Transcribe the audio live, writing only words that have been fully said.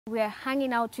We are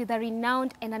hanging out with a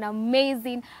renowned and an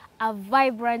amazing, a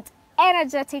vibrant,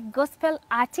 energetic gospel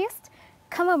artist.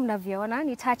 Kama mnavyoona,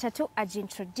 nitaacha tu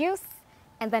ajiintroduce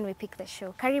and then we pick the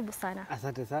show. Karibu sana.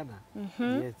 Asante sana.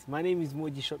 Yes, my name is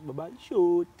Moji Short Baba.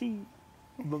 Shorty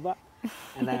Baba.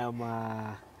 And I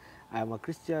am a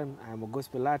Christian, I am a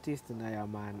gospel artist, and I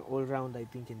am an all-round, I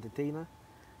think, entertainer.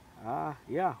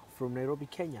 Yeah, from Nairobi,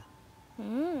 Kenya.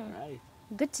 Right.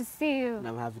 Good to see you. And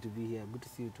I'm happy to be here. Good to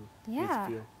see you too. Yeah.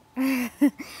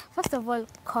 First of all,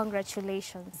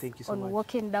 congratulations. Thank you so on much.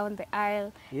 walking down the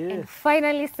aisle Yes. and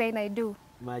finally saying I do.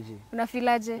 Imagine.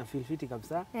 Unafilaje? I feel fiti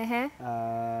kabisa.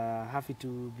 Happy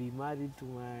to be married to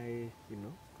my,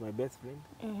 to my best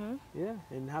friend. Yeah,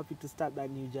 and happy to start that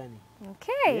new journey.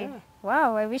 Okay. Yeah.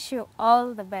 Wow, I wish you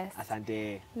all the best.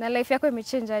 Asante. Na life yako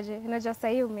imechange aje? Unajua sasa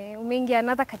hii umeingia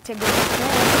another category.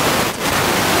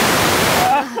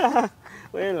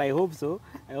 Well, I hope so.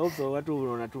 Watu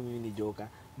unaona tu mimi ni joker.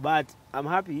 But I'm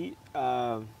happy.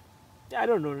 I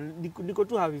don't know. Niko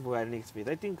too happy for our next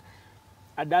phase. I think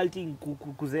adulting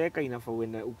kuzeeka inafaa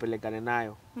upelekane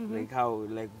nayo. Like how,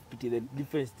 the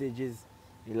different stages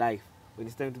in life. When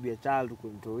it's time to be a child,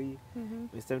 when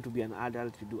it's time to be an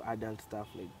adult, you do adult stuff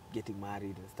like getting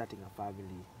married and starting a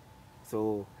family.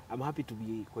 So I'm happy to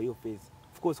be kwa hiyo phase.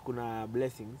 Of course, kuna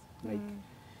blessings like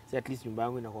at least nyumba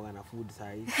yangu inakuwa na food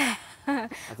size.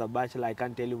 As a bachelor, I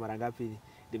can't tell you mara ngapi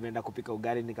nimeenda kupika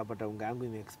ugali nikapata unga yangu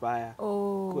ime-expire.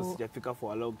 Because sijapika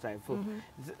for a long time. So,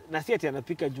 na si ati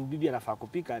anapika juu bibi anafaa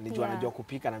kupika, ni juu anajua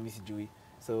kupika na mimi sijui.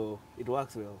 So it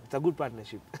works well. It's a good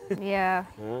partnership. Yeah.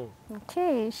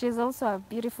 Okay, she's also a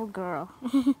beautiful girl.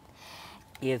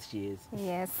 Yes, she is.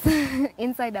 Yes.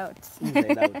 Inside out.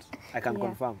 Inside out. I can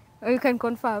confirm. Oh, you can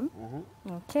confirm?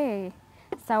 Okay.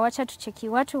 Sawa, wacha tucheki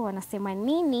watu wanasema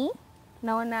nini.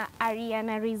 Naona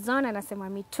Ariana Rizon anasema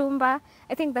mitumba.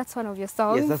 I think that's one of your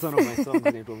songs. Yes, that's one of my songs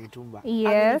inaitwa mitumba.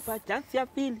 Yes. Amenipa chance ya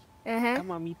pili.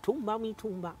 Kama mitumba.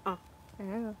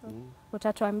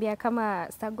 Utatuambia kama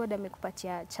Sagod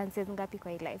amekupatia chances ngapi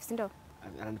kwa hii life, si ndio?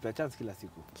 Ananipa chance kila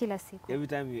siku. Kila siku. Every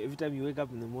time you wake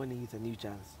up in the morning, it's a new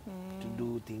chance to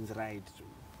do things right, to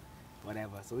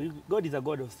whatever. So God is a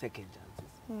God of second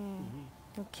chances.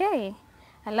 Okay.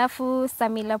 Alafu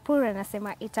Samila Pura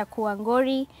anasema itakuwa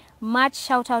ngori. Much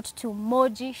shout out to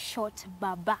Moji Short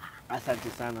Baba. Asante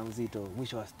sana mzito,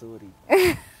 mwisho wa story.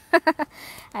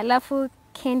 Alafu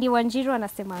Kendi Wanjiru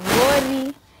anasema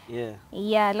ngori.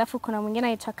 Yeah, alafu kuna mwingine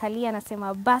anaitwa Kali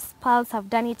anasema Bus Pals have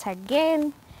done it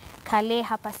again. Kale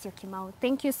hapa sio Kimau.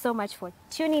 Thank you so much for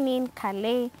tuning in,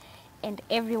 Kale, and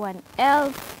everyone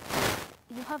else.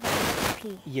 You have an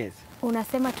EP. Yes.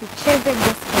 Unasema tucheze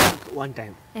gospel. One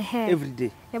time. Every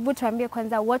day. Hebu tuambie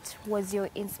kwanza, what was your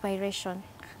inspiration?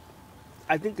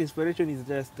 I think inspiration is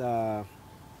just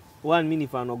one, mini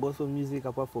fan of gospel music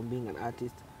apart from being an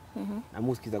artist. I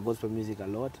music is gospel music a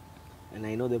lot, and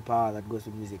I know the power that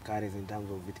gospel music carries in terms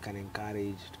of it can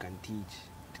encourage, it can teach,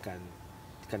 it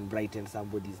can brighten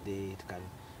somebody's day, it can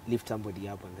lift somebody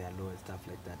up when they are low and stuff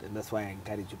like that. And that's why I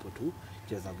encourage people to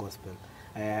choose a gospel.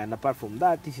 And apart from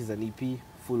that, this is an EP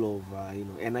full of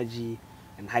energy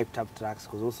and hyped up tracks,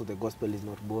 because also the gospel is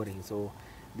not boring. So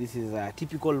this is a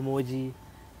typical Moji,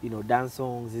 dance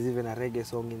songs. There's even a reggae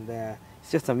song in there.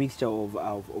 It's just a mixture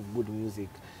of good music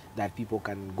that people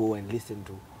can go and listen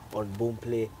to on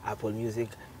Boomplay, Apple Music,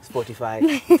 Spotify.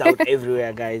 It's out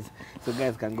everywhere, guys. So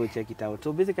guys can go check it out.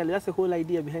 So basically, that's the whole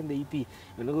idea behind the EP.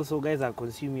 And also, guys are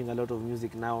consuming a lot of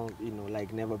music now,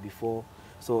 like never before.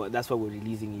 So that's why we're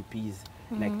releasing EPs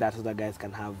like that, so that guys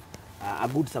can have a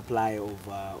good supply of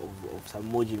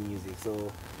some Moji music.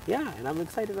 So yeah, and I'm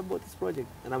excited about this project,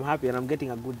 and I'm happy, and I'm getting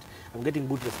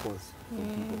good response from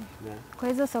people. Yeah. Kwa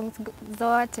hizo songs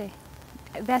zote,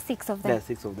 there are 6 of them. There are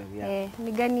 6 of them, yeah.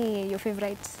 Ni gani your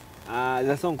favorite? There's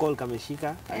a song called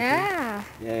Kameshika. Yeah.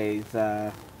 Yeah, it's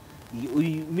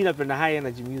mimi napenda high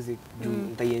energy music.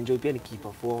 Nitaienjoy pia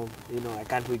nikiperform. I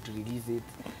can't wait to release it.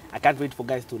 I can't wait for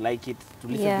guys to like it, to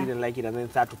listen to it and like it, and then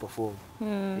start to perform.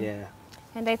 Yeah.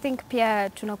 And I think pia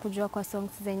tunakujua kwa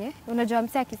songs zenye. Unajua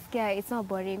msee akisikia it's not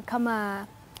boring. Kama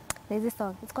there's this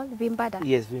song, it's called Vimbada.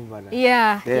 Yes, Vimbada.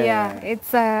 Yeah.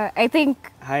 It's I think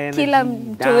kila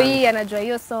mtoi anajua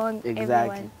hiyo song.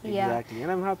 Exactly.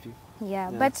 And I'm happy.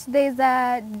 Yeah, but there's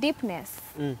a deepness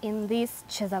in this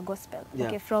Cheza Gospel.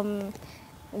 Okay, from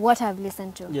what I've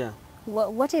listened to. Yeah.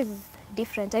 What is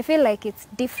different? I feel like it's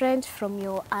different from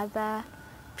your other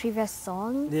previous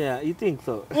songs. Yeah, you think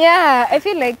so? Yeah, I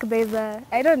feel like there's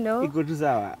I don't know.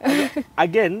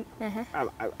 Again,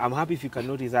 I'm happy if you can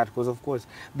notice that, because of course,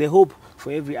 the hope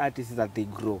for every artist is that they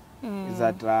grow. Is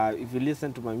that if you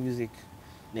listen to my music,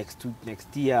 next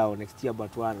year or next year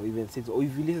but one or even 6, or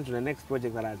if you listen to the next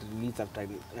project that I release after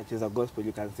Nacheza Gospel,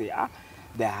 you can say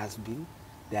there has been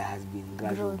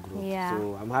gradual growth. Yeah.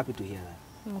 So I'm happy to hear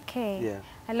that. Okay. Yeah.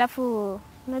 Alafu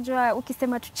unajua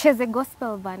ukisema tucheze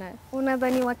gospel bana,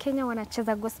 unadhani wa Kenya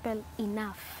wanacheza gospel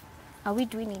enough? Are we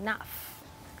doing enough?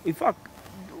 In fact,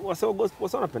 wasa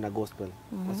wanapenda gospel.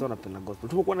 Wasa wanapenda gospel.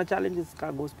 Tumekuwa na challenges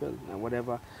ka gospel and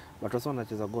whatever, but wasa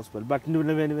wanacheza gospel. But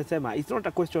nimesema, it's not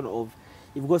a question of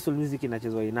if gospel music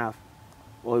inachezwa enough,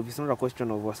 or if it's not a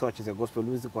question of wasa wacheze gospel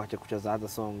music waache kucheza other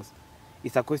songs.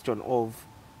 It's a question of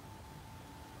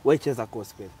wacheza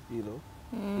gospel, you know.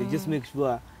 They just make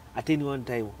sure at any one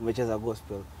time wacheza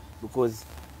gospel, because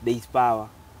there is power.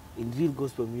 In real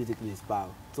gospel music, there is power.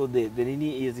 So the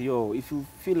nini is, if you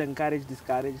feel encouraged,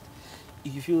 discouraged,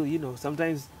 if you feel, you know,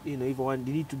 sometimes, you know, if you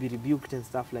need to be rebuked and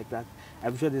stuff like that,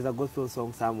 I'm sure there's a gospel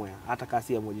song somewhere, hata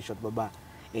kasi ya Moji Short Baba,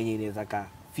 yenye inaweza ka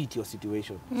fit your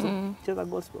situation. So, cheza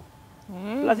gospel.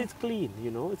 Plus, it's clean,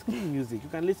 you know, it's clean music. You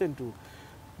can listen to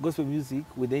gospel music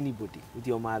with anybody, with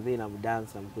your mother, and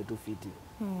dance and go to fit it.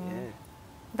 Yeah.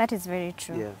 That is very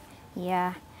true. Yeah.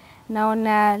 Yeah.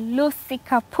 Naona Lucy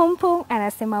Kapumpum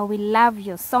anasema we love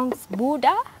your songs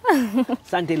Buddha.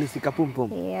 Sante Lucy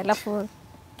Kapumpum. Yeah, alafu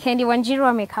Candy Wanjiru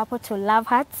amekapo to Love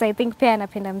Hearts. I think pia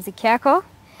anapenda muziki yako.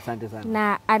 Asante sana.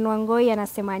 Na Anwangoi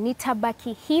anasema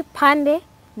nitabaki hii pande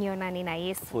nionani na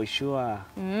Yesu. For sure.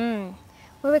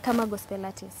 Wewe kama gospel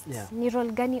artist, Yeah. ni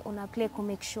role gani una play ku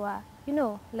make sure, you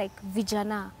know, like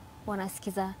vijana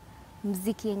wanasikiza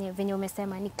muziki yenye venye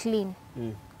umesema ni clean?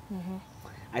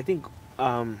 I think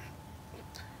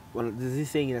there's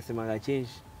this saying inasemaga change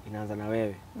inaanza na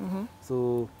wewe.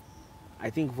 So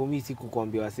I think for me si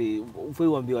kukuambia wase,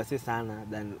 uambie wase sana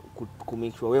than ku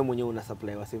make sure wewe mwenyewe una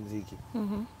supply wase muziki.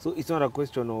 So it's not a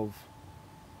question of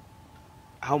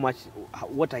how much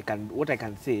what I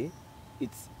can say.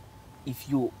 It's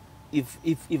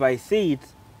if I say it,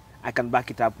 I can back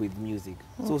it up with music.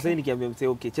 So say nikiambia mse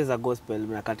okay, cheza gospel,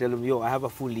 na can tell him I have a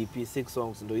full EP, 6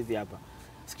 songs ndo hizi hapa.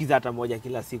 Sikiza hata moja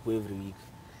kila siku every week.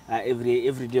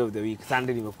 Every day of the week.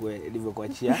 Sunday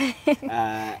nimekuachia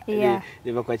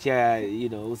nimekuachia, you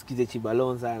know, usikize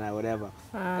Chibalonza na whatever.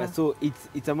 So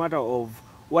it's a matter of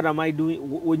what am I doing.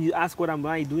 When you ask what am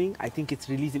I doing, I think it's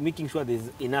releasing, making sure there's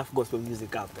enough gospel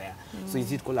music out there. So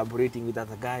is it collaborating with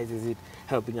other guys? Is it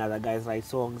helping other guys write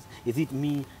songs? Is it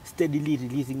me steadily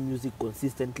releasing music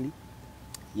consistently?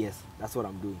 Yes, that's what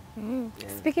I'm doing. Yeah.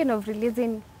 Speaking of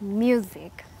releasing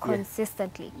music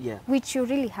consistently, which you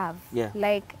really have.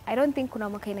 Like, I don't think kuna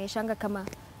mwaka inaishanga kama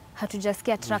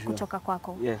hatujasikia track kutoka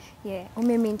kwako.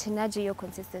 Ume-maintainaje hiyo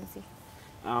consistency?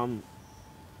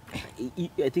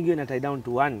 I think you're tie down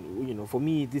to one, you know, for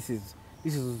me this is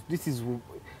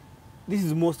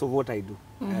most of what I do.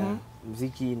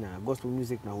 Muziki na gospel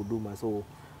music na huduma. So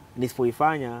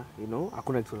nisipoifanya, you know,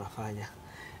 hakuna kitu nafanya.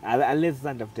 Unless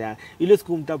after ile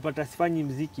siku mtapata sifanyi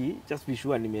muziki, just be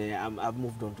sure I've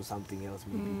moved on to something else.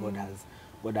 Maybe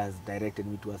God has directed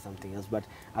me towards something else. But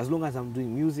as long as I'm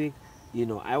doing music, you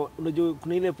know, unajua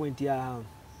kuna ile point ya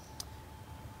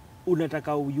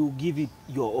unataka you give it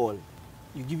your all.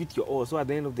 You give it your all. So at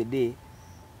the end of the day,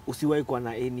 usiwahi kuwa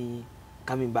na any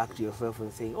coming back to yourself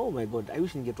and saying, oh my God, I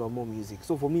wish I get to more music.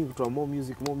 So for me, to more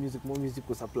music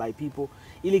to supply people,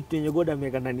 ili kitu yenye God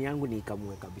ameweka ndani yangu ni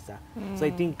ikamue kabisa. So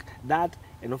I think that,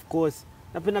 and of course,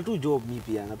 napenda tu job mi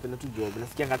pia,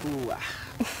 nasikianga tu,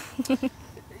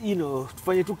 you know,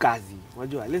 tufanye tu kazi.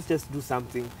 Unajua, let's just do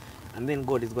something, and then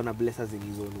God is gonna bless us in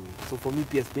his own way. So for me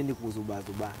pia sipendi kuzuba.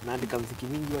 Naandika muziki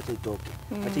mingi, wacha itoke.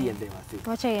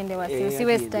 Wacha iende wasi. Usi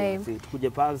waste time. Tukuje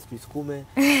pals, tuisukume,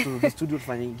 turudi studio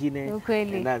tufanye nyingine.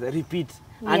 Ukweli. And repeat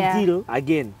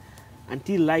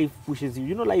until life pushes you.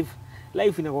 You know,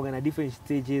 life inakuwa na different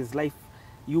stages. Life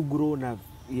you grow na,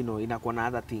 you know, inakuwa na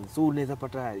other things. So unaweza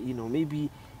pata, you know, maybe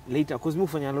later, because we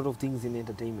fanya a lot of things in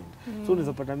entertainment. So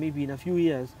unaweza pata maybe in a few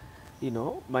years, you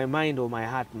know, my mind or my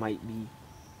heart might be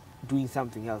doing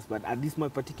something else, but at this my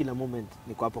particular moment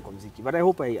niko hapa kwa muziki. But I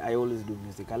hope I always do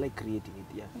music. I like creating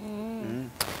it.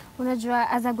 Unajua,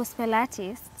 as a gospel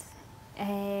artist,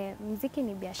 muziki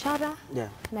ni biashara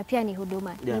na pia ni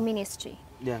huduma, ni ministry.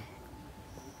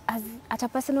 At a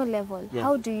personal level,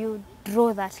 how do you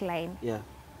draw that line?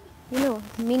 You know,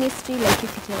 ministry like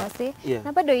ifike wase,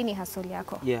 na bado hii ni hustle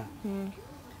yako.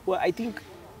 Well, I think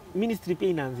ministry pia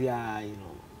inaanzia, you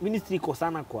know, ministry iko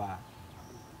sana kwa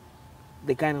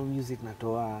the kind of music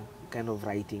natoa, kind of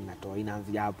writing natoa,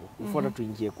 inaanzia hapo. Before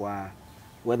tuingie kwa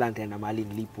whether nitaenda mahali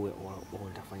nilipo au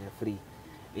nitafanya free.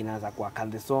 Inaanza kwa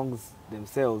can the songs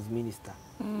themselves minister.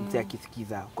 Mtu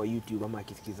akisikiza kwa YouTube ama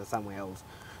akisikiza somewhere else.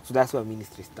 So that's where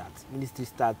ministry starts. Ministry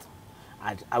starts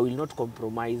and I will not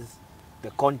compromise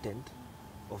the content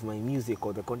of my music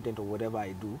or the content of whatever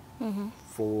I do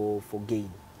for gain.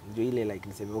 Ndio ile like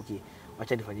niseme okay,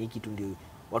 wacha nifanye hiki tu ndio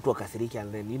watu wakasiriki,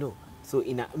 and then you know, so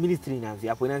ina ministry inaanzia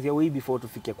hapo, inaanzia way before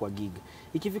tufike kwa gig.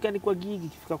 Ikifika ni kwa gig,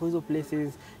 ikifika kwa hizo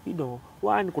places, you know,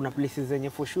 one kuna places zenye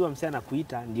for sure msee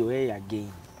anakuita ndio yeye again,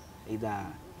 either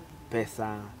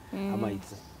pesa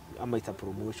ama it's a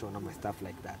promotion ama stuff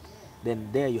like that,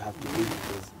 then there you have to pay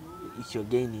because if you're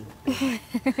gaining.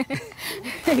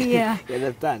 Yeah. You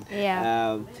understand?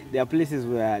 Yeah. There are places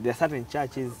where there are certain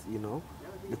churches, you know,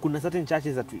 kuna certain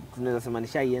churches that tunaweza sema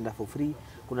nishaienda for free.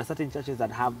 Kuna certain churches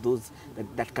that have those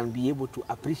that can be able to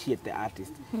appreciate the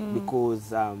artist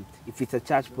because if it's a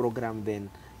church program, then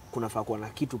kunafaa kuwa na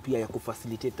kitu pia ya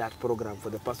kufacilitate that program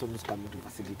for the person who's coming to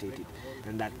facilitate it,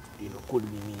 and that, you know, could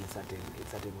be me in certain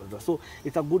ways. So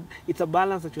it's a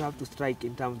balance that you have to strike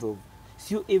in terms of,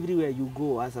 so everywhere you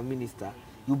go as a minister,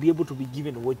 you'll be able to be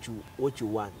given what you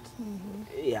want.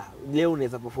 Yeah, leo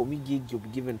unaweza perform gig, you'll be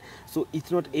given. So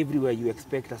it's not everywhere you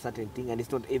expect a certain thing, and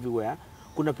it's not everywhere.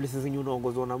 Kuna places zenye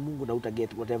unaongozwa na Mungu na uta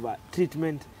get whatever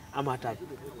treatment ama hata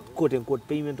quote unquote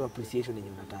payment or appreciation yenye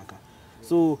unataka.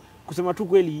 So kusema tu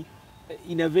kweli,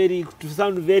 to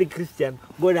sound very Christian,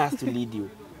 God has to lead you.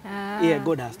 Yeah,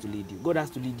 God has to lead you. God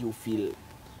has to lead you feel.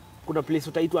 Kuna place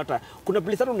utaitwa hata, kuna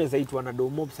place hata unaweza itwa na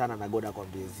domob sana na God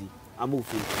akwambia zi, ama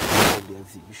ufeel akwambia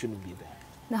zi, you shouldn't be there.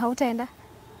 Na hautaenda?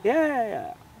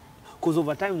 Yeah. Because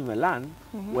over time nimelearn,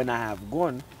 when I have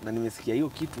gone na nimesikia hiyo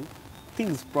kitu,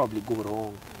 things probably go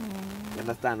wrong. You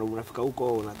understand? Unafika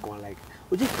huko unakuwa like,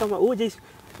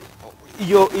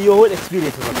 your whole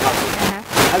experience as a person.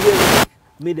 Have you ever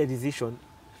made a decision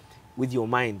with your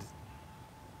mind,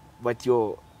 but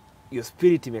your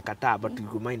spirit imekataa, but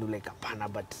your mind like hapana,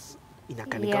 but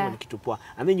inakani kama ni kitu poa,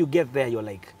 and then you get there, you're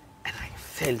like, and I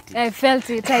felt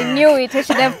it. I knew it. I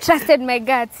should have trusted my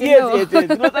guts. You know? Yes. You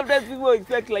know, sometimes people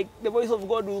expect like the voice of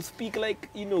God will speak like,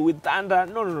 you know, with thunder.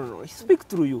 No. He speaks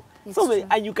through you.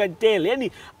 And you can tell.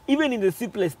 Even in the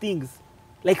simplest things,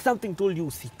 like something told you,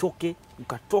 usitoke,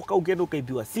 ukatoka, ukaenda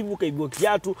ukaibiwa simu, ukaibiwa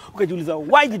kiatu, ukajiuliza,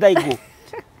 why did I go?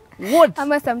 What?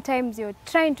 Ama sometimes you're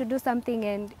trying to do something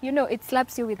and you know it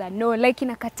slaps you with a no, like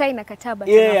inakataa,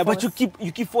 but but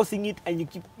you keep forcing it, and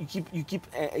you keep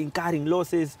incurring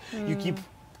losses. You keep.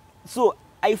 So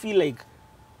I feel like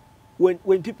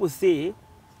when people say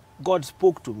God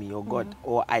spoke to me, or God,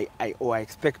 or I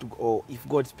expect, or if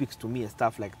God speaks to me and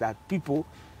stuff like that, people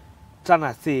trying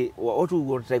to say what we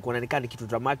want, like wananikana kitu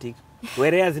dramatic,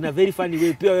 whereas in a very funny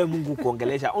way pia wewe Mungu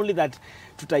kuongelesha, only that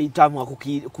tutaitamwa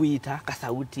kuita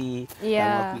kasauti,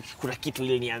 kuna kitu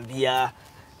ile niambia,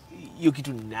 hiyo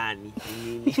kitu ni nani?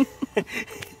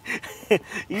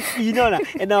 You know,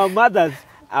 and our mothers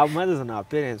and our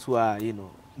parents who are, you know,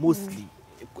 mostly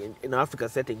in Africa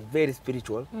setting very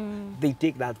spiritual, they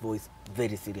take that voice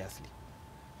very seriously.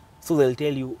 So they'll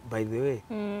tell you, by the way,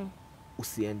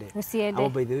 usiende. Ama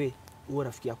by the way, huo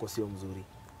rafiki yako sio mzuri.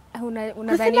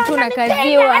 Unadhani tu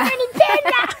nakaziwa.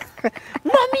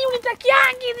 Mami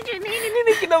unitakiangi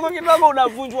nini kidogo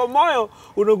unavunjwa moyo,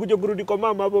 unakuja kurudi kwa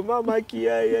mama hapo, mama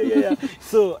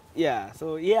yeah.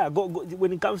 So go,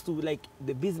 when it comes to like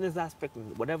the business aspect,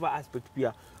 whatever aspect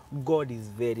pia, God is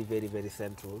very, very, very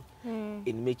central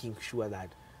in making sure that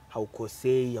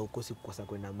haukosi kukosa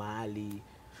kwenda mahali.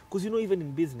 Because you know, even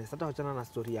in business, hata wachana na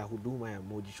story ya huduma ya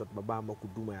Moji Short Baba ama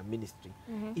huduma ya ministry,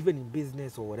 even in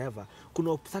business or whatever,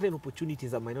 kuna certain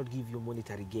opportunities that might not give you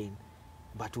monetary gain,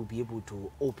 but will be able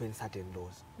to open certain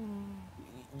doors.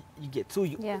 You get, so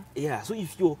so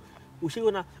if you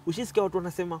ushisikia watu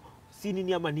wanasema si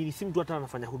nini ama nini, si mtu hata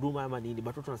anafanya huduma ama nini,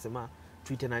 but watu wanasema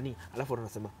tuite nani, alafu watu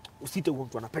wanasema usite huyo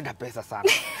mtu anapenda pesa sana.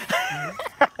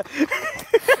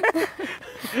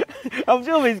 I'm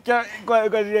sure umesikia kwa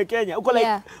Kenya. Uko like,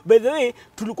 by the way,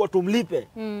 tulikuwa tumlipe,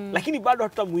 lakini bado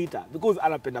hatutamuita because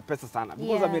anapenda pesa sana,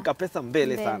 because ameweka pesa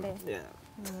mbele sana.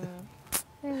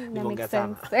 Nimeongea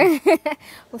sana.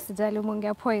 Usijali,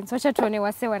 umeongea points. Wacha tuone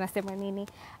wase wanasema nini.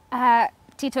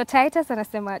 Tito Titus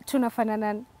anasema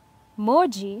tunafanana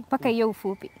Moji mpaka hiyo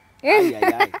ufupi.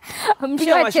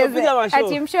 Mshoa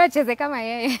cheze kama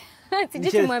yeye.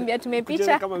 Sijui tumwambia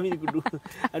tumepicha. Kama mimi kudu.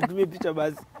 Tumepicha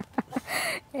basi.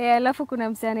 Alafu kuna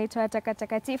msee anaitwa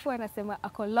Takatifu anasema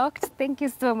ako locked. Thank you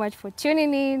so much for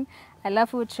tuning in.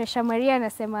 Alafu Tresha Maria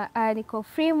anasema niko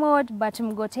free mode but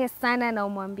mgotee sana na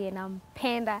umwambie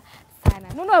nampenda sana.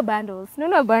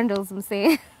 Nunua bundles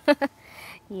msee.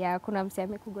 Kuna msee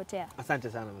amekugotea. Asante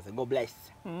sana msee. God bless.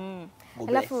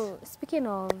 Alafu speaking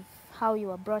of how you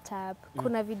were brought up,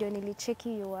 kuna video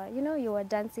nilicheki you were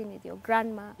dancing with your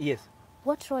grandma. Yes.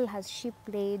 What role has she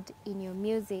played in your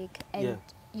music and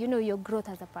you know your growth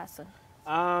as a person?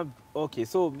 Okay,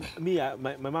 so me,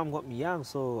 my mom got me young,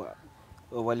 so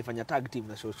walifanya tag team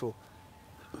na Shosho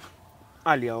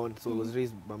earlier on. So I was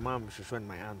raised by my mom, Shosho, and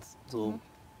my aunts. So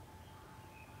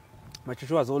my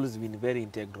Shosho has always been very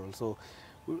integral. So,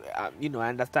 you know, I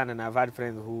understand, and I've had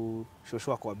friends who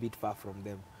Shosho are a bit far from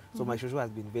them. So my Shosho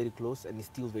has been very close, and is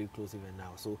still very close even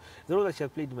now. So the role that she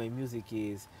has played in my music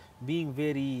is being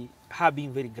very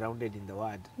grounded in the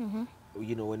word.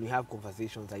 You know, when we have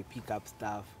conversations, I pick up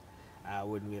stuff.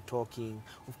 When we're talking,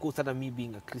 of course, other me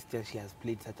being a Christian, she has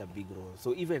played such a big role.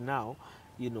 So even now,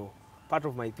 you know, part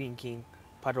of my thinking,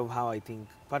 part of how I think,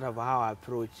 part of how I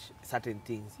approach certain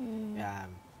things,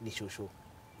 ni Shosho.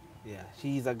 Yeah,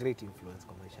 she is a great influence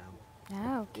kwa maisha yangu.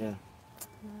 Ah, okay.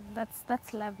 Yeah.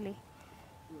 That's lovely.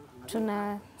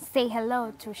 Tuna say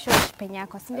hello to Shosh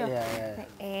Penyako, sindio?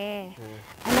 Yeah.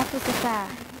 Alafu sasa,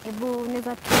 ebu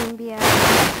unaweza tuimbia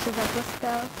cheza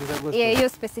gospel? Yeah, your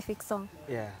specific song.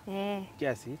 Yeah.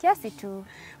 Kiasi tu.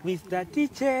 Mr.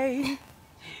 DJ,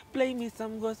 play me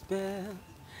some gospel.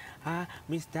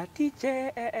 Mr.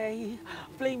 DJ,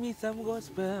 play me some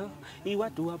gospel.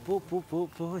 Watu wa popo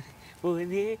popo,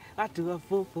 pone, watu wa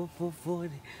popo popo,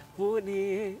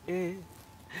 pone.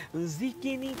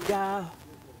 Muziki ni dawa,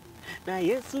 na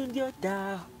Yesu ndio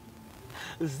dawa.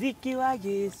 Muziki wa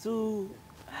Yesu,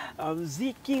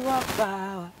 muziki wa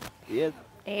power. Yes.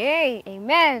 Hey,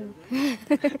 amen.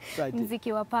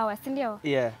 Muziki wa power, sindio?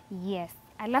 Yeah. Yes.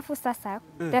 Alafu sasa,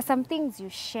 there's some things you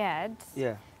shared.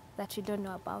 Yeah. That you don't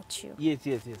know about you. Yes.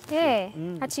 Yeah.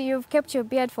 Actually, you've kept your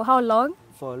beard for how long?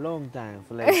 For a long time.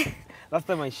 For like last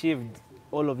time I shaved,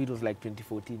 all of it was like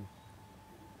 2014.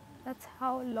 That's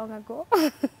how long ago?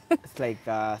 It's like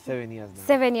 7 years now.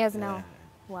 7 years now.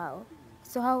 Wow.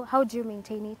 So how do you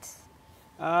maintain it?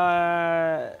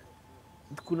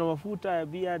 Kuna mafuta ya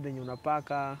beard yenye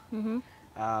unapaka.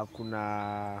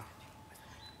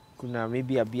 Kuna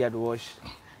maybe a beard wash.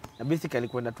 Na basically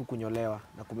kwenda tu kunyolewa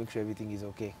na ku make sure everything is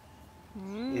okay.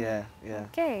 Yeah.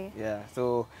 Okay. Yeah.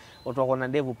 So watu wako na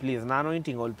ndevu, please, na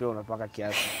anointing oil pia unapaka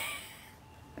kiasi.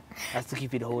 Just to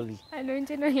keep it holy.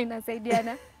 Anointing oil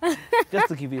inasaidiana. Just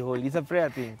to keep it holy. It's a prayer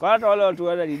thing. Kwa hata wale watu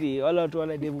wana nini, wale watu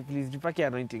wana ndevu, please, jipake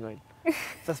anointing oil.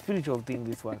 It's a spiritual thing,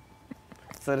 this one.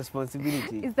 It's a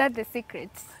responsibility. Is that the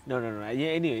secret? No.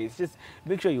 Yeah, anyway, it's just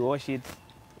make sure you wash it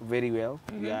very well.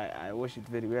 Yeah, I wash it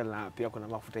very well. Na pia kuna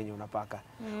mafuta yenye unapaka.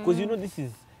 Because you know this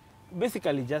is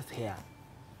basically just hair.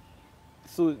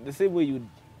 So the same way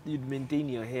you'd maintain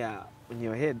your hair on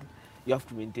your head, you have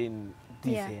to maintain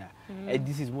this hair. And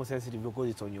this is more sensitive because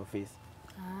it's on your face.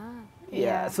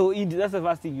 Yeah. So that's the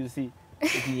first thing you see.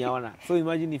 So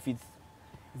imagine if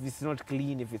it's not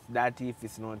clean, if it's dirty, if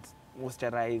it's not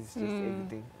moisturized, just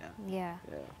everything. Yeah.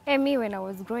 And me, when I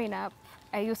was growing up,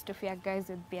 I used to fear guys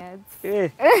with beards. Yeah.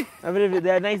 I mean,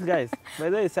 they are nice guys.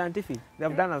 But they're scientific. They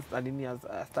have done a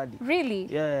study. Really?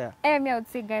 Yeah. And me, I would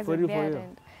see guys with beards.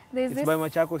 It's by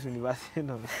Machakos University.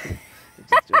 No.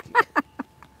 Just joking.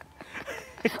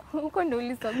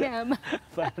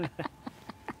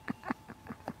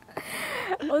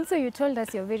 Also, you told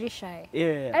us you're very shy.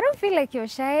 Yeah. I don't feel like you're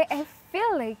shy. I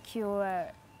feel like you're...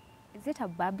 is it a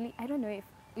bubbly? I don't know if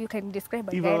you can describe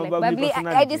a guy like bubbly.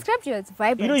 I described you as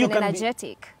vibrant and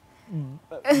energetic.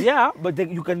 Yeah, but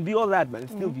you can be all that, but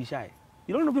still be shy.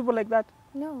 You don't know people like that?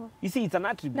 No. You see, it's an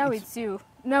attribute. Now it's you.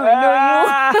 Now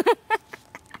I know you.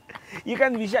 You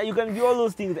can be shy. You can be all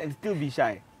those things and still be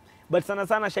shy. But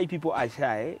sana shy people are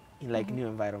shy in like new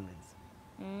environments.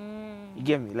 You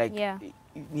get me? Like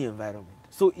new environment.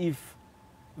 So if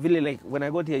really like when I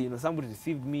got here, you know, somebody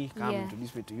received me, come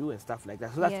introduce me to you and stuff like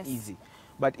that. So that's easy.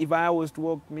 But if I was to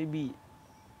walk, maybe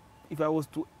if I was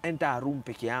to enter a room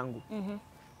peke yangu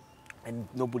and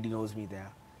nobody knows me there,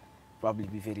 probably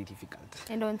be very difficult.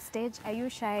 And on stage, are you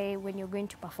shy when you're going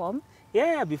to perform?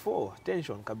 Yeah, before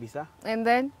tension kabisa. And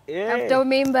then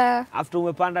after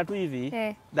umepanda tu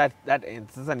hivi, that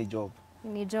ends. Sasa ni job.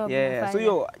 Ni job. Yeah.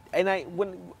 So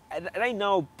right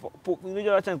now,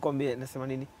 unajua acha nikwambie nasema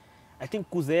nini? I think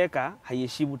kuzeeka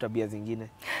haiheshimu tabia zingine.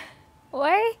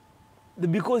 Why?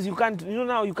 Because you can't, you know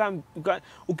now you can't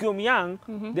ukiwa young,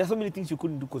 there are so many things you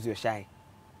couldn't do because you're shy.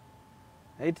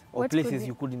 Right? Or places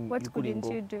you couldn't go.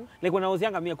 You do? Like when I was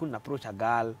younger, I couldn't approach a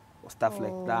girl or stuff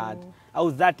like that. I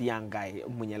was that young guy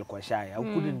mwenye alikuwa shy. I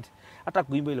couldn't, hata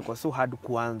kuimba ilikuwa so hard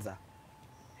kuanza.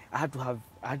 I had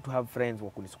to have friends wa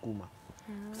kunisukuma.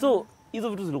 So hizo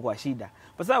vitu zilikuwa shida.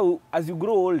 But sasa as you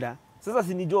grow older, sasa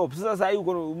si ni job. Sasa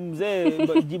uko mzee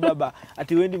jibaba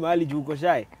ati wendi mahali juu uko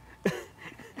shy.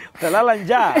 Talala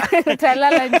njaa.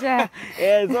 Talala njaa.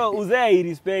 Yeah, so uzee I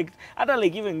respect. Hata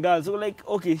like even girls, so like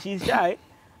okay, she's shy.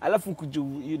 Alafu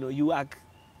you know, you act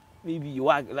maybe you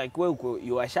work like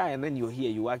you are shy and then you're here,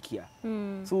 you work here.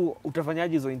 So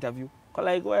utafanyaje hizo interview?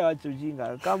 Kwa like wewe wacha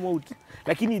ujinga, come out.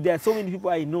 Lakini there are so many people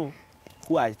I know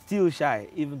who are still shy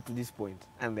even to this point,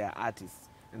 and they are artists,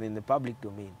 and in the public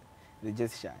domain they're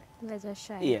just shy. They're just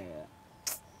shy. Yeah.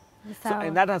 So,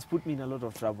 and that has put me in a lot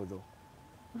of trouble though.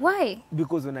 Why?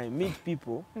 Because when I meet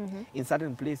people in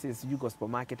certain places, you go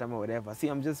supermarket or whatever, see,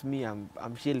 I'm just me, I'm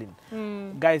chilling.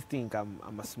 Guys think I'm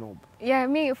a snob. Yeah,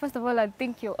 me, first of all, I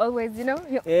think you're always, you know,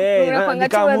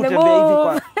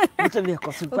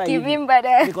 ukivimba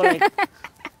there.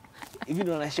 Even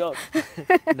on a shop.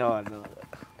 No.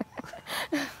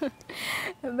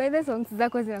 By the songs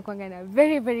zako zinakuanga na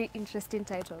very, very interesting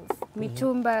titles.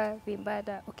 Mitumba,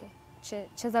 Vimbada, okay.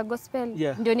 Cheza gospel,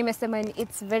 ndio nimesema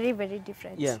it's very, very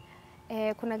different. Yeah.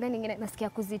 Kuna gani nyingine nasikia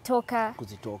kuzitoka.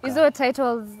 Hizo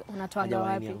titles unatoanga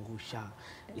wapi? Angusha,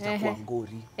 itakuwa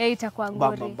ngori. Itakuwa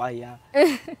ngori. Baba baya.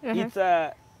 It's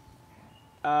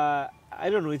I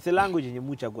don't know, it's a language yenye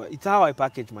muchagua. It's how I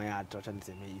package my art, acha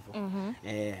niseme hivyo.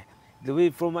 The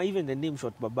way from even the name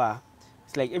Short Baba,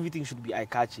 it's like everything should be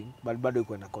eye-catching, but bado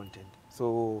iko na content.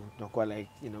 So, nakuwa like,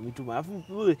 you know, Mitumba.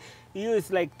 You know,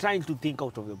 it's like trying to think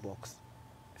out of the box.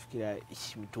 Fikiria,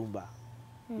 Mitumba.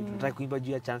 Tunataka kuimba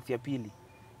juu ya chance ya pili.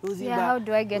 Yeah, how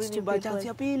do I get to people? Chance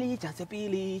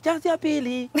ya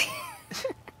pili.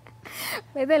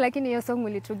 Maybe lakini hiyo song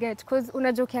will to get because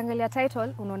unajua ukiangalia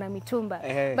title unaona Mitumba.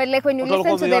 But like when you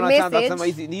listen to the message,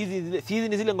 hizi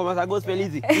ni zile ngoma za gospel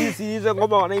hizi. Hizi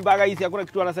ngoma wanaimbaga hizi hakuna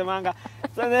kitu wanasemanga.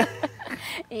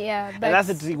 Yeah, but that's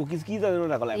the trick. Ukisikiza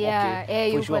unaona like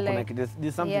okay. For sure like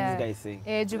there's something this guy is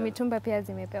saying. Juu Mitumba pia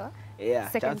zimepewa.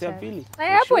 Yeah, chance ya pili.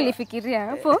 Hapo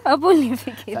ulifikiria, hapo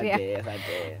ulifikiria.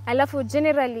 Alafu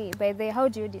generally by the how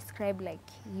do you describe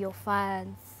like your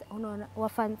fans? Unaona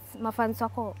mafans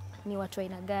wako ni watu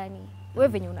aina gani? Wewe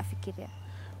venye unafikiria?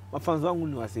 Mafans wangu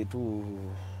ni wase tu,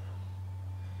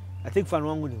 I think fan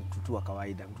wangu ni mtu wa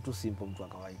kawaida, mtu simple, mtu wa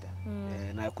kawaida.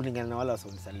 Na kulingana na wale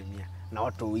wasonisalimia na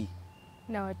watu wii.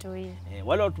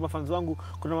 Wale watu mafans wangu,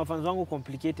 kuna mafans wangu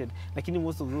complicated, lakini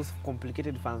most of those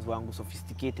complicated fans wangu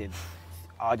sophisticated.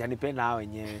 Hawajanipenda hao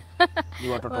wenyewe. Ni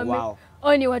watoto wao.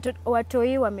 Ni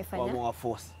watoi wamefanya. Wa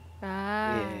force.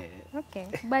 Okay.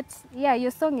 But yeah,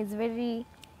 your song is very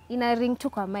ina ring to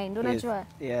kwa mind, unajua?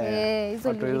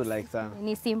 Hizo lyrics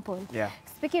ni simple.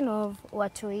 Speaking of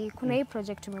watoi, kuna hii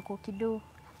project umekuwa ukidu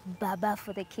Baba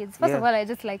for the kids. First of all, I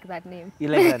just like that name. You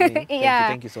like that name?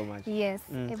 Thank you so much. Yes.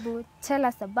 Tell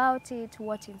us about it,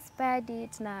 what inspired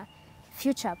it, na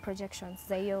future projections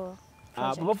za hiyo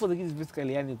project. Baba for the kids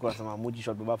basically yani kwa sama Moji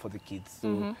Short Baba for the kids.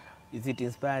 So is it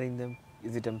inspiring them?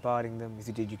 Is it empowering them? Is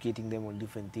it educating them on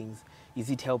different things? Is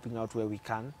it helping out where we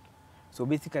can? So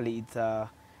basically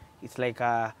it's like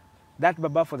that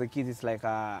Baba for the kids is like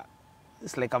a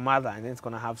mother, and then it's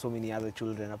gonna have so many other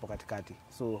children hapo katikati.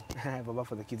 So Baba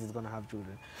for the kids is gonna have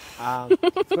children.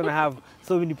 It's gonna have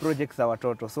so many projects za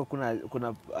watoto. So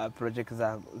kuna projects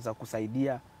za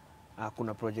kusaidia,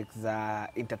 kuna projects za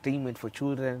entertainment for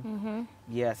children.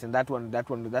 Yes, and that's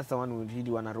the one we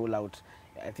really wanna roll out,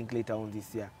 I think later on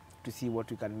this year, to see what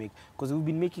we can make, because we've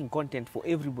been making content for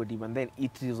everybody, but then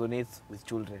it resonates with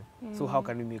children. So how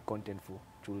can we make content for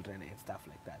children and stuff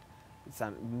like that? It's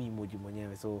me Moji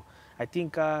mwenyewe. So I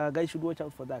think guys should watch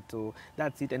out for that. So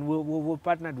that's it. And we're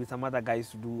partnered with some other guys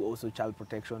to do also child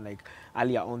protection. Like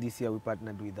earlier on this year, we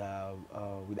partnered with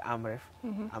AMREF,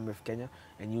 AMREF Kenya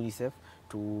and UNICEF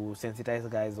to sensitize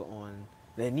guys on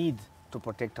the need to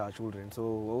protect our children. So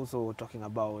we're also talking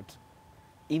about,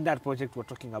 in that project, we're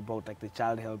talking about like the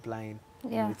child helpline.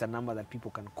 It's a number that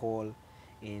people can call,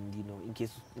 and you know, in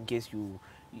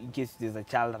case there's a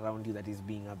child around you that is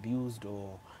being abused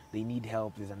or they need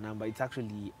help, there's a number. It's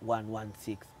actually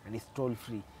 116 and it's toll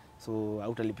free. So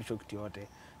hautalipishwa kitu yote.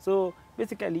 So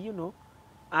basically, you know,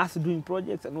 us doing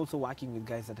projects and also working with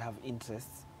guys that have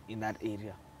interests in that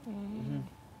area.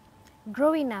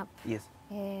 Growing up. Yes.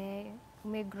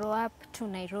 May grow up to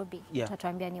Nairobi.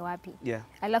 Tatuambia ni wapi.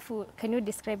 Alafu, can you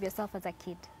describe yourself as a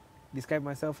kid? Describe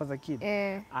myself as a kid?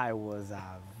 I was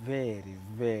a very,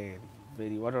 very,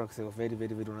 what do I say, very,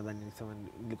 very, very,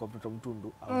 nilikuwa mtoto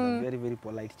mtundu. I was a very, very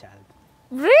polite child.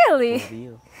 Really? For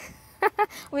real.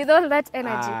 With all that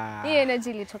energy. Hii energy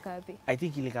ilitoka wapi? I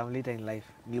think it came later in life.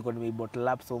 Nilikuwa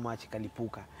nimebottle up so much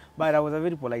ikalipuka. But I was a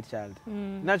very polite child.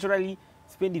 Naturally,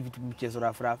 spendi vitu mchezo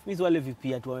rafraf. Mimi si wale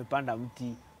vipia tu wamepanda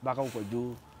mti mpaka huko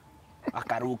juu.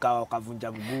 Akaruka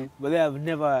wakavunja mguu. But I've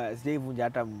never sijavunja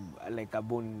hata like a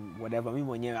bone whatever. Mimi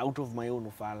mwenyewe out of my own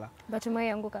ufala. But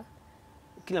umeanguka?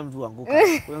 kila mtu huanguka.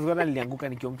 Kuna nilianguka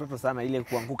nikiwa mtoto sana, ile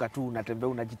kuanguka tu unatembea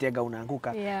unajitega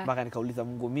unaanguka mpaka nikauliza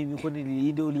Mungu, mimi kwani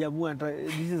ndio uliamua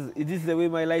this is the way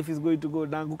my life is going to go,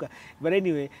 naanguka. But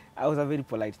anyway, I was a very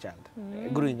polite child.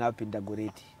 Growing up in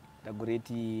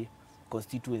Dagoretti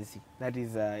constituency, that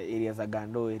is areas za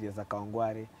Gando, areas za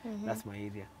Kawangware. That's my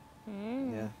area.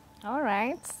 Yeah. All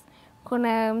right.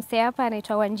 Kuna mse hapa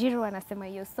anaitwa Wanjiru anasema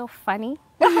you're so funny.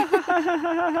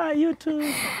 You too.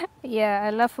 Yeah,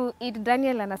 alafu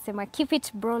Daniel anasema keep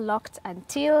it bro locked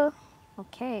until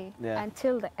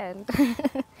until the end.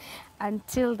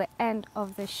 Until the end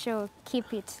of the show,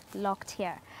 keep it locked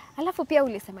here. Alafu pia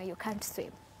ulisema you can't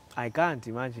swim. I can't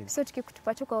imagine. So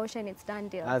tukikutupa tu kwa ocean it's done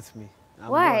deal. That's me.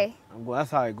 Why?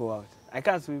 That's how I go out. I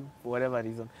can't swim for whatever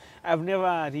reason. I've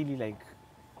never really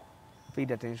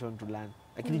paid attention to learn.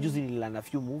 Lakini juzi nililearn a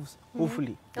few moves,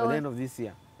 hopefully, by the end of this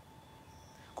year.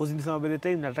 Because nilisema by the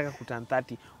time nataka kuturn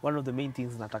 30, one of the main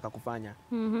things nataka kufanya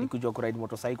ni kujua kuride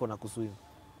motorcycle na kuswim.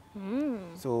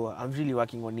 So I'm really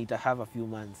working on it. I have a few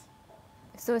months.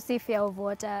 So see fear of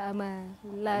water ama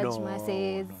large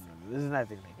masses? No. There's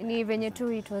nothing like that. Ni venye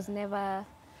tu it was never...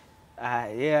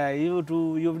 Yeah,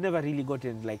 you've never really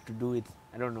gotten to do it.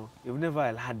 I don't know. You've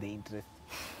never had the interest.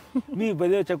 Me, by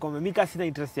the way, mi kasi na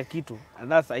interest ya kitu, and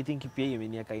that's, I think, pia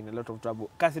imeniaka in a lot of trouble.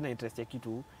 Kasi na interest ya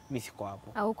kitu, mi siko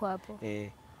hapo. Hauko hapo.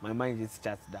 My mind just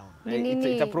shuts down.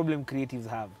 It's a problem creatives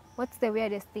have. What's the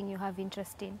weirdest thing you have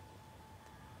interest in?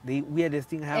 The weirdest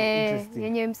thing I have interest in?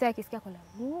 Yenye mse akisikia kola.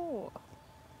 Ooh.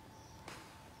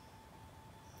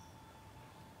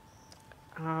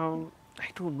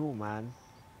 I don't know, man.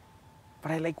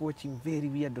 But I like watching very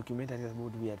weird documentaries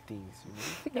about weird things,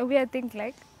 you know? Weird things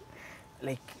like?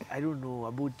 I don't know,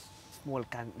 about small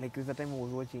there's a time I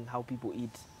was watching how people eat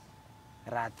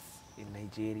rats in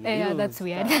Nigeria. Yeah, that's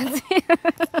weird.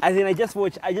 As in, I just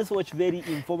watch very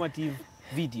informative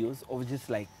videos of just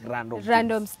random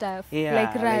things. Stuff. Yeah,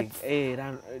 like rats.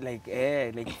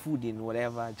 Like food in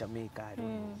whatever, Jamaica, I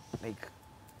don't know,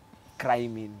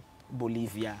 crime in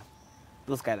Bolivia.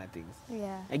 Those kind of things.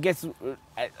 Yeah. I guess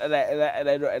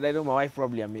I know my wife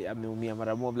probably ameumia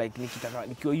mara mob,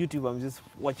 nikiwa YouTube I'm just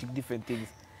watching different things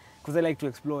because I like to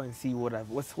explore and see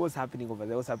what's happening over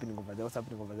there, what's happening over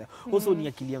there. Also ni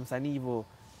akili ya msanii hivyo,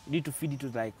 you need to feed it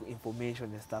with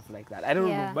information and stuff like that. I don't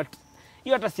know, but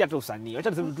hiyo hata si hata usanii. Acha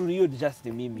niseme tu hiyo just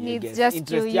mimi, I guess. Just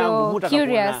interest yangu,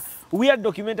 curious. Weird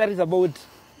documentaries about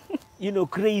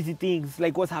crazy things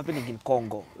what's happening in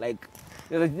Congo.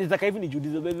 Nitaka hivi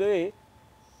nijudize by the way.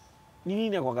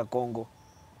 Nini kwa Congo?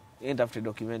 End after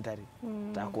documentary.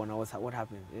 Takuona what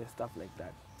happened. Yeah, stuff like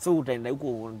that. So utaenda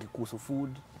huko kuhusu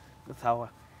food. That's how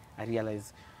I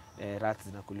realize rats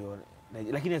zinakuliwa.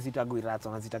 Lakini hazitagwi rats,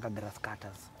 wanazitaka grass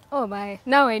cutters. Oh my.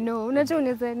 Now I know. Unajua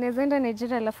unaweza enda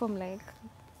Nigeria alafu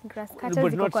grass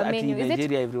cutters ziko kwa menu. But not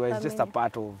Nigeria everywhere. It's just a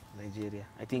part of Nigeria.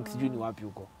 I think sijui ni wapi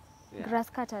huko. Yeah.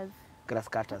 Grass cutters.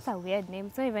 That's a weird name.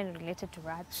 It's not even related to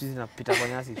rats. She's inapita kwa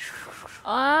nyasi.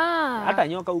 Hata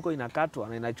nyoka huko inakatwa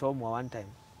na inachomwa one time.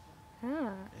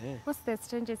 Yeah. What's the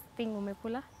strangest thing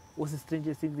umekula? What's the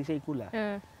strangest thing nishaikula?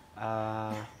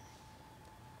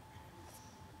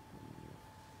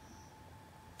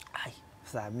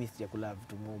 Sasa mimi sijakula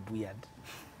vitu more weird.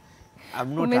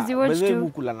 I'm not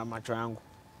mukula na macho yangu.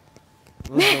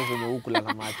 Wewe ukula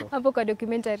na macho. Hapo kwa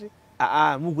documentary.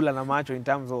 Mukula na macho in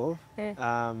terms of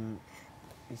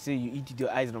you say you eat it with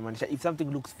your eyes, no man. If something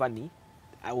looks funny,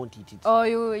 I won't eat it. Oh,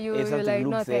 you like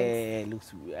looks,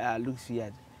 no looks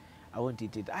weird, I won't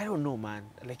eat it. I don't know, man.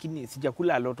 Lakini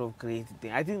sijakula a lot of crazy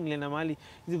things. I think nilienda mahali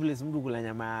hizi place mtu kula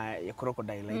nyama ya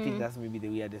crocodile. I think that's maybe the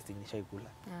weirdest thing nishaikula.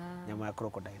 Nyama ya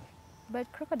crocodile. But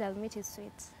crocodile meat is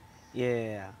sweet.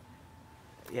 Yeah.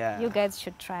 You guys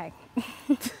should try.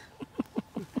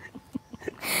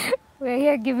 We're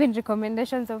here giving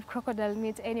recommendations of crocodile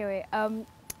meat anyway.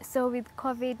 So with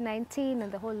COVID-19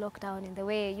 and the whole lockdown and the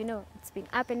way, it's been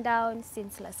up and down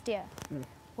since last year,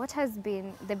 what has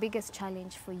been the biggest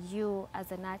challenge for you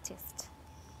as an artist?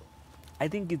 I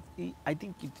think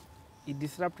it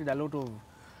disrupted a lot of,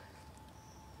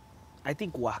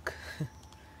 work.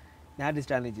 The hardest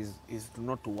challenge is to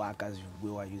not to work as we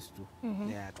were used to.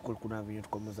 Yeah, kuna venye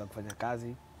tukomeza kufanya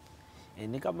kazi.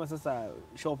 Ni kama sasa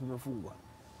shop imefungwa.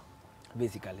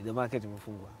 Basically, the market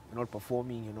imefungwa. You're not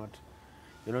performing,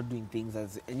 you're not doing things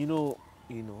and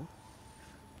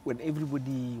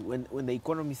when the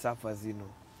economy suffers,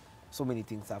 so many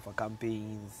things suffer,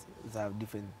 campaigns, have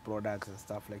different products and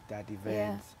stuff like that,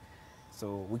 events.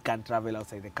 So we can't travel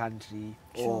outside the country.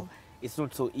 Or it's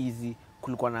not so easy.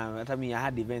 I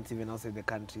had events even outside the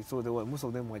country, so most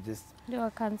of them were just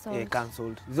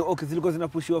cancelled. So zilikuwa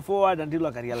zinapushiwa forward until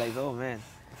I realized, oh man,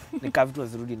 nika vitu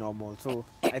hazirudi normal. So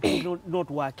I think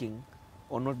not working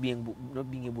or not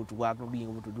being able to work, not being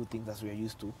able to do things as we are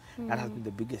used to, that has been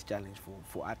the biggest challenge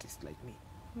for artists like me.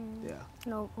 Yeah.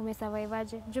 No, umesurvive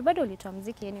aje? Juu bado ulitoa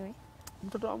muziki anyway.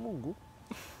 Mtoto wa Mungu.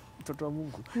 Mtoto wa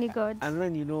Mungu. Ni God. And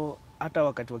then you know, hata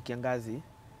wakati wa kiangazi,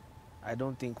 I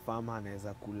don't think farmer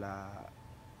anaweza kula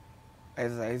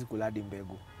hawezi kula hadi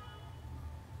mbegu.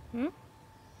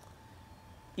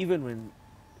 Even when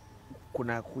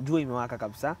kuna jua imewaka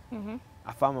kabisa,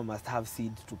 a farmer must have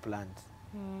seed to plant.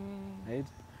 Right?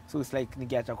 So it's like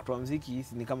nikiacha kutoa muziki,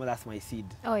 ni kama that's my seed.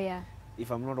 Oh yeah.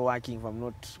 If I'm not working, if I'm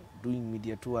not doing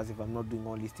media tours, if I'm not doing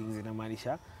all these things in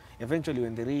Amanisha, eventually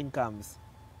when the rain comes,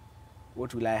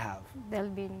 what will I have? There'll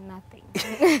be nothing.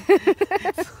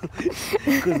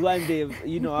 Because one day,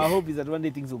 you know, our hope is that one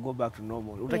day things will go back to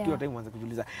normal. Utakiwa time mwanza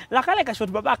kujiuliza, na kale ka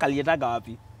Short Baba kalietaga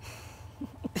wapi?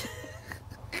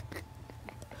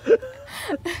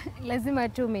 Lazima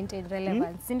to maintain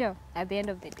relevance, ndio, at the end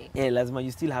of the day. Yeah, lazima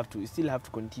you still have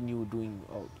to continue doing,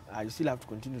 you still have to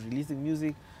continue releasing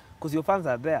music, because your fans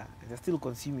are there and they're still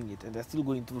consuming it and they're still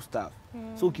going through stuff.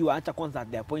 So ukiwaacha kwanza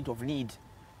at their point of need,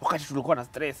 wakati tulikuwa na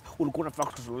stress, ulikuwa unafaa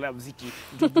kututolea muziki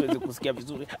ndio tuweze kusikia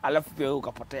vizuri, alafu pia wewe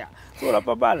ukapotea.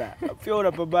 So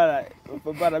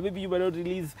unapambana, maybe you might not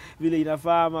release vile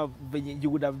inafaa ama you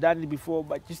would have done it before,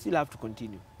 but you still have to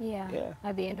continue. Yeah.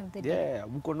 At the end of the day. Yeah,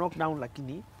 mko knock down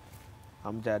lakini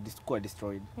hamja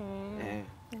destroyed. Yeah.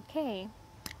 Okay.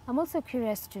 I'm also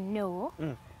curious to know,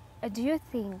 do you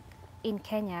think in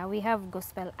Kenya we have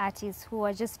gospel artists who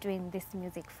are just doing this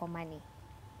music for money?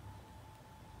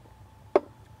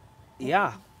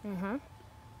 Yeah.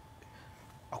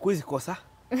 Hakuwezi kosa.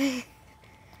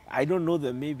 I don't know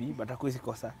them maybe, but hakuwezi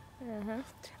kosa.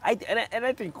 And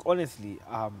I think honestly,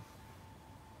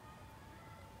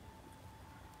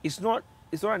 it's not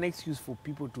an excuse for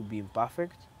people to be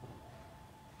imperfect,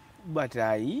 but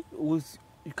you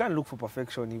can't look for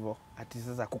perfection hivyo. Ati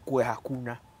sasa kukue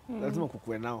hakuna. Lazima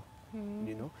kukue nao.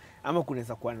 You know? Ama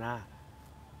kunaweza kuwa na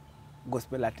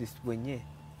gospel artist wenye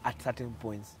at certain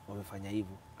points wamefanya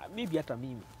hivyo. Maybe hata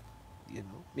mimi, you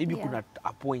know. Maybe kuna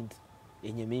a point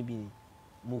yenye maybe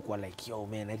mukwa like, yo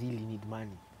man, I really need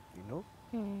money, you know.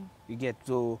 You get,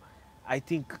 so I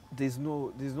think there's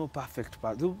no perfect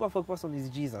person. The perfect person is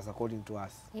Jesus according to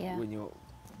us. When you're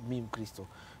me Mkristo.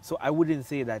 So I wouldn't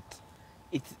say that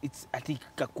it's I think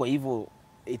kwa hivyo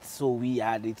it's so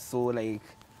weird, it's so like,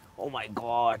 oh my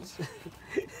God.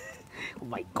 Oh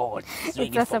my God.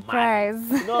 It's a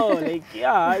surprise. No, like,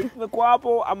 yeah, imekuwa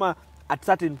hapo ama at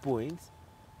certain points,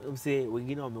 say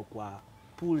wengine wamekuwa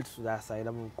pulled to that side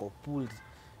ama wamekuwa pulled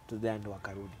to the end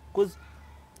wakarudi. Because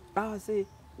say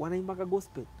wanaimbaga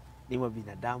gospel ni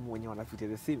mabinadamu wenye wanapitia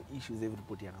the same issues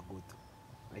everybody ana go through.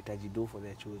 Wanahitaji do for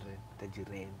their children,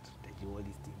 wanahitaji rent, wanahitaji all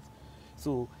these things.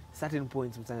 So certain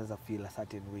points msanii anaweza feel a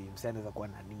certain way, msanii anaweza kuwa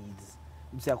na needs,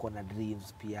 msanii ako na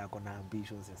dreams pia, ako na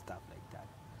ambitions and stuff like that.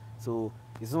 So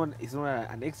it's not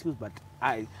an excuse, but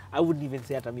I wouldn't even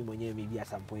say hata mimi mwenyewe maybe at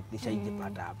some point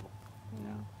nishaijipata hapo.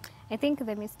 Yeah. I think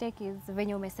the mistake is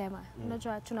venye umesema.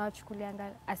 Unajua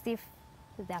tunawachukulianga as if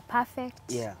they're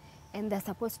perfect. Yeah. And they're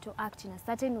supposed to act in a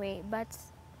certain way, but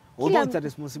although it's a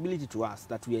responsibility to us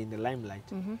that we are in the limelight,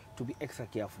 to be extra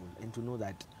careful and to know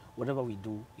that whatever we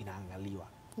do inaangaliwa.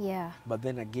 Yeah. But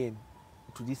then again,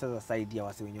 to this other side ya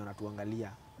wase wenye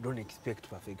wanatuangalia, don't expect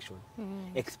perfection.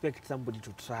 Expect somebody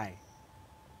to try.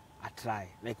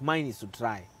 Like mine is to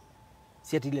try.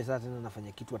 Si ati ile sasa tena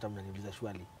nafanya kitu hata mnaniuliza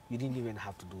surely. You didn't even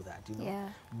have to do that, you know. Yeah.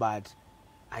 But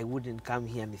I wouldn't come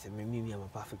here and say mimi I'm a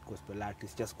perfect gospel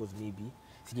artist just because maybe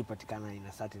sijipatikana in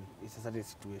a certain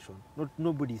situation.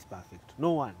 Nobody is perfect.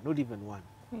 No one, not even one,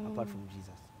 apart from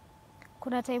Jesus.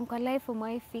 Kuna time kwa life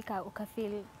umewaifika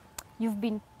ukafeel you've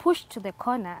been pushed to the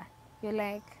corner. You're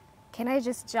like, can I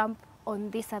just jump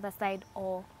on this other side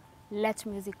or let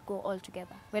music go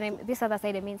altogether? When I'm this other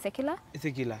side, I mean secular?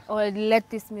 Secular. Or let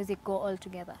this music go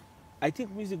altogether? I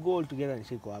think music go altogether and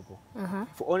shake hapo.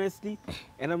 For honestly,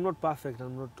 and I'm not perfect,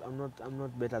 I'm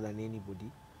not better than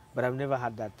anybody, but I've never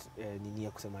had that nini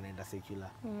ya kusema naenda secular.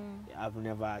 I've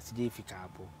never sijaifika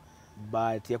hapo.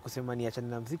 But ya kusema niachane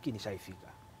na muziki nishaifika.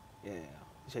 Yeah,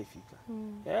 nishaifika.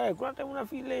 Yeah, kuna time una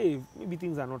feel maybe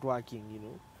things are not working, you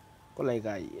know. Kwa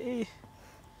like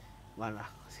bana,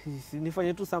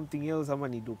 nifanye tu something else ama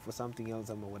ni do for something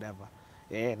else ama whatever.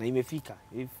 Yeah, na imefika.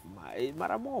 If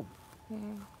mara mob.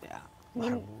 Yeah.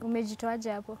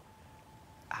 Umejitoaje hapo?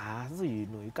 So you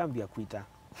know, you can't be a quitter.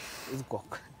 It's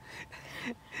cock.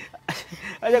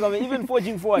 Even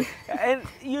forging forward. And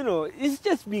you know, it's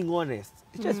just being honest.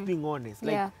 It's just being honest.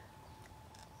 Like,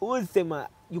 always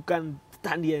you can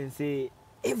stand here and say,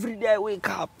 every day I wake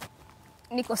up,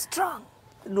 niko strong.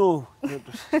 No.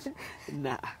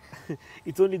 Nah.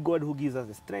 It's only God who gives us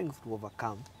the strength to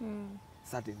overcome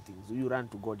certain things. You run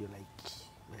to God, you're like,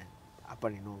 man, up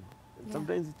and on.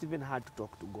 Sometimes it's even hard to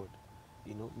talk to God.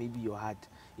 You know, maybe your heart,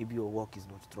 maybe your walk is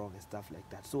not strong and stuff like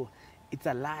that. So it's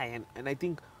a lie. And I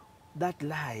think that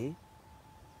lie,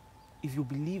 if you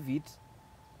believe it,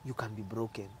 you can be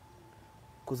broken.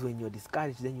 Because when you're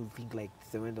discouraged, then you think like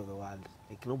it's the end of the world.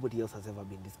 Like nobody else has ever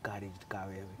been discouraged.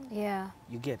 Yeah.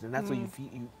 You get, and that's why you feel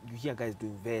you hear guys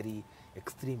doing very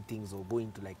extreme things or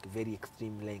going to like very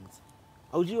extreme lengths.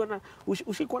 Aujiona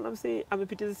ushikuwa na mse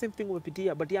amepitia the same thing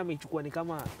umepitia, but yeye amechukua ni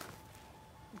kama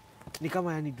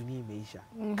yani dunia imeisha.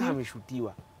 Kama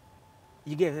ameshutiwa.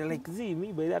 You get like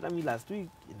me by that time last week,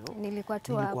 you know.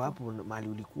 Nilikuwa hapo mahali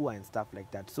ulikuwa and stuff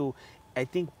like that. So I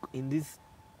think in this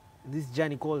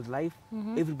journey called life,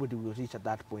 everybody will reach at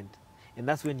that point. And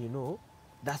that's when you know,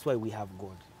 that's why we have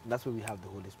God. That's why we have the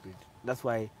Holy Spirit. That's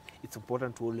why it's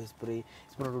important to always pray.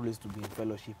 It's important always to be in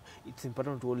fellowship. It's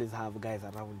important to always have guys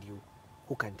around you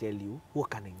who can tell you, who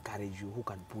can encourage you, who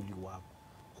can pull you up,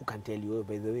 who can tell you, oh,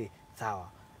 by the way, sawa,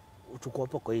 tuko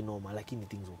hapo kwa hii normal, lakini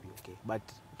things will be okay. But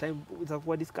time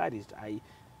utakuwa discouraged.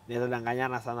 Naweza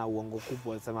danganyana sana uongo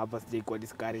kubwa sema hapa sijaikuwa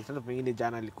discouraged. Hata pengine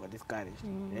jana nilikuwa discouraged.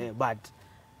 But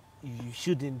you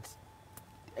shouldn't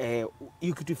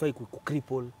you could if I could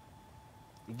cripple.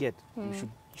 You get, you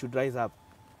should rise up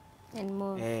and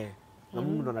move. Na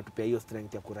Mungu ndo anatupea hiyo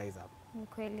strength ya ku rise up.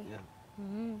 Kweli.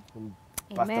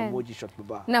 Pastor Moji Short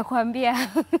Baba.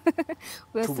 Nakwambia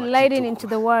we're sliding into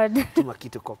the word. Tuma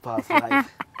kitu kwa pulse life.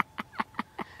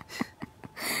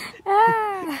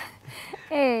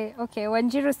 Hey, okay,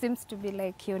 Wanjiru seems to be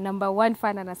like your number one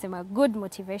fan, anasema good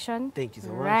motivation. Thank you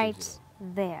so much. Right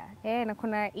there. Na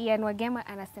kuna Ian Wagema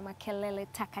anasema kelele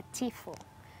takatifu.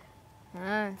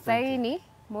 Sasa ni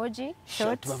Moji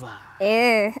Short Baba.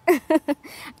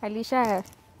 Alisha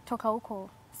toka huko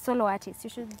solo artist. You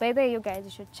should, by the way, you guys,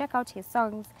 you should check out his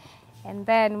songs. And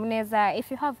then mneza,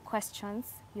 if you have questions,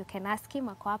 you can ask him.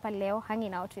 Ako hapa leo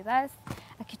hanging out with us,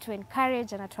 akitu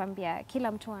encourage, anatuambia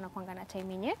kila mtu anakuanga na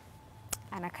time yenye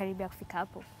anakaribia kufika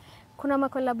hapo. Kuna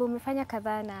makolabo umefanya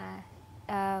kadhaa na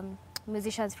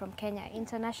musicians from Kenya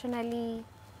internationally.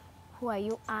 Who are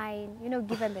you eyeing? You know,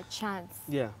 given the chance,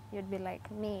 you'd be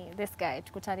like, me, this guy,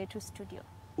 tukutane tu studio.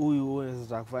 Huyu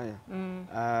unaweza kufanya?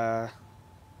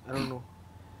 I don't know.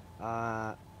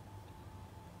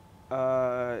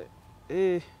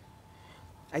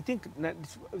 I think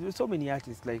there's so many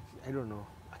artists, like, I don't know,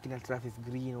 Akina Travis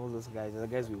Green, all those guys, the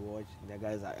guys we watch, the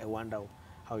guys I wonder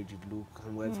how it would look,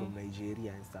 some guys from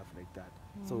Nigeria and stuff like that.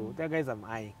 So the guys I'm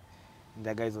eyeing, and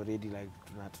the guys already like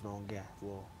tunaongea.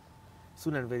 So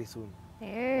soon and very soon.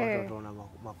 Watu wataona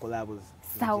ma collabs.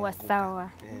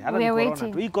 Sawa. We are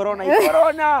waiting. Hii corona.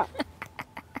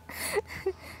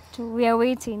 We are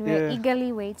waiting. We are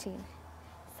eagerly waiting.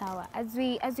 Sawa. As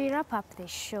we wrap up the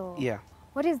show.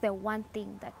 What is the one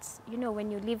thing that, you know,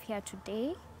 when you live here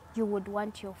today, you would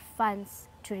want your fans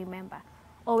to remember?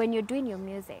 Or when you're doing your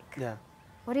music?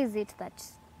 What is it that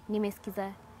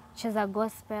nimesikiza cheza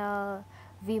gospel,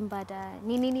 vimbada,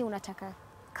 ni nini unataka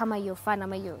kama your fan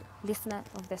ama your listener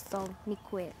of the song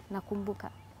nikue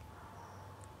nakumbuka?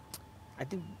 I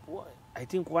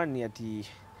think one ni ati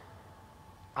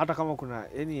hata kama kuna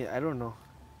any, I don't know.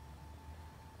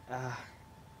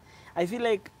 I feel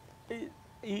like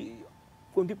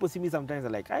when people see me sometimes they're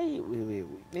like, "Hey,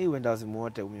 when does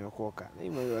mote umeokoka? Hey,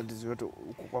 wote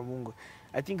uko kwa Mungu."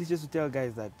 I think it's just to tell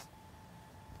guys that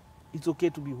it's okay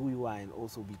to be who you are and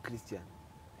also be Christian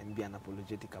and be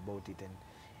unapologetic about it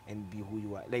and be who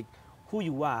you are. Like, who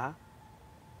you are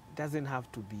doesn't have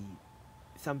to be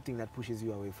something that pushes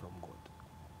you away from God.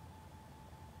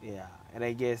 And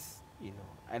I guess, you know,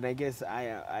 I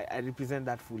represent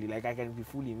that fully. Like, I can be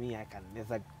fully me. I can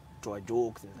draw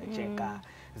jokes and checker,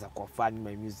 as a fun in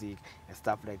my music and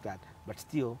stuff like that. But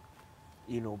still,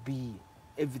 you know,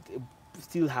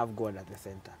 still have God at the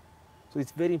center. So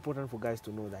it's very important for guys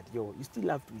to know that, you still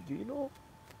have to, you know,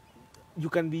 you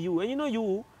can be you. And you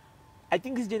know, I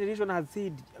think this generation has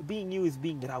said being you is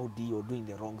being rowdy or doing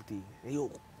the wrong thing.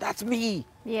 That's me.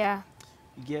 Yeah.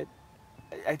 You get?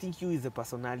 I think you is the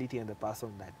personality and the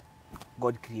person that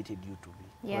God created you to be.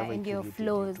 Yeah, and your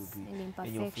flaws and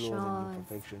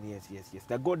imperfections. Yes.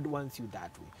 That God wants you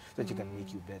that way, so that He can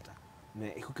make you better.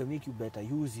 He can make you better,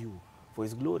 use you for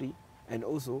His glory, and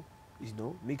also, you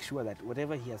know, make sure that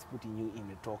whatever He has put in you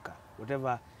imetoka,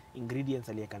 whatever ingredients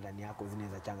aliyeka ndani yako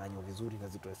zinaweza changanywa vizuri na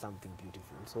zitoe something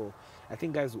beautiful. So I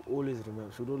think guys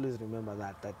should always remember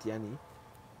that yani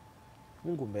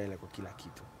Mungu mbele kwa kila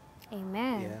kitu.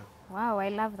 Amen. Wow, I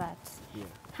love that.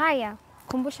 Haya,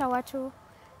 kumbusha watu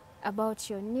about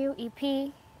your new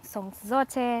EP, songs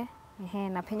zote,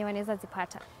 na penye wanaweza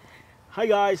zipata. Hi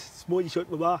guys, it's Moji Short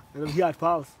Baba, and I'm here at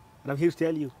Pulse, and I'm here to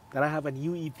tell you that I have a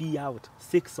new EP out,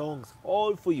 6 songs,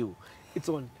 all for you. It's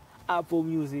on Apple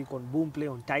Music, on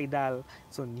Boomplay, on Tidal,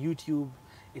 it's on YouTube,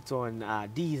 it's on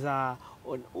Deezer,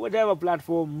 on whatever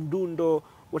platform, Mdundo,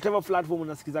 whatever platform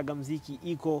unasikizaga mziki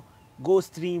iko. Go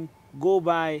stream, go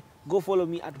buy, go follow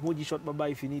me at Moji Short Baba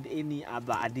if you need any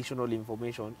other additional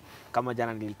information. Kama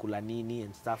jana nilikula nini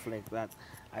and stuff like that.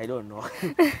 I don't know.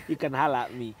 You can holla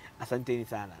at me. Asanteni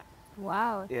sana.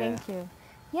 Wow, Yeah. thank you.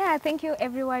 Yeah, thank you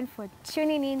everyone for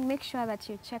tuning in. Make sure that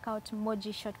you check out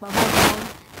Moji Short Baba down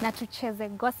na tucheze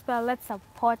gospel. Let's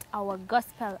support our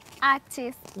gospel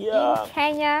artists in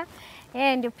Kenya.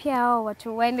 And pia hao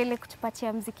watu waendelee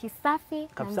kutupatia mziki safi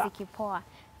na mziki poa.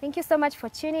 Thank you so much for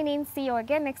tuning in. See you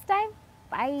again next time.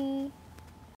 Bye.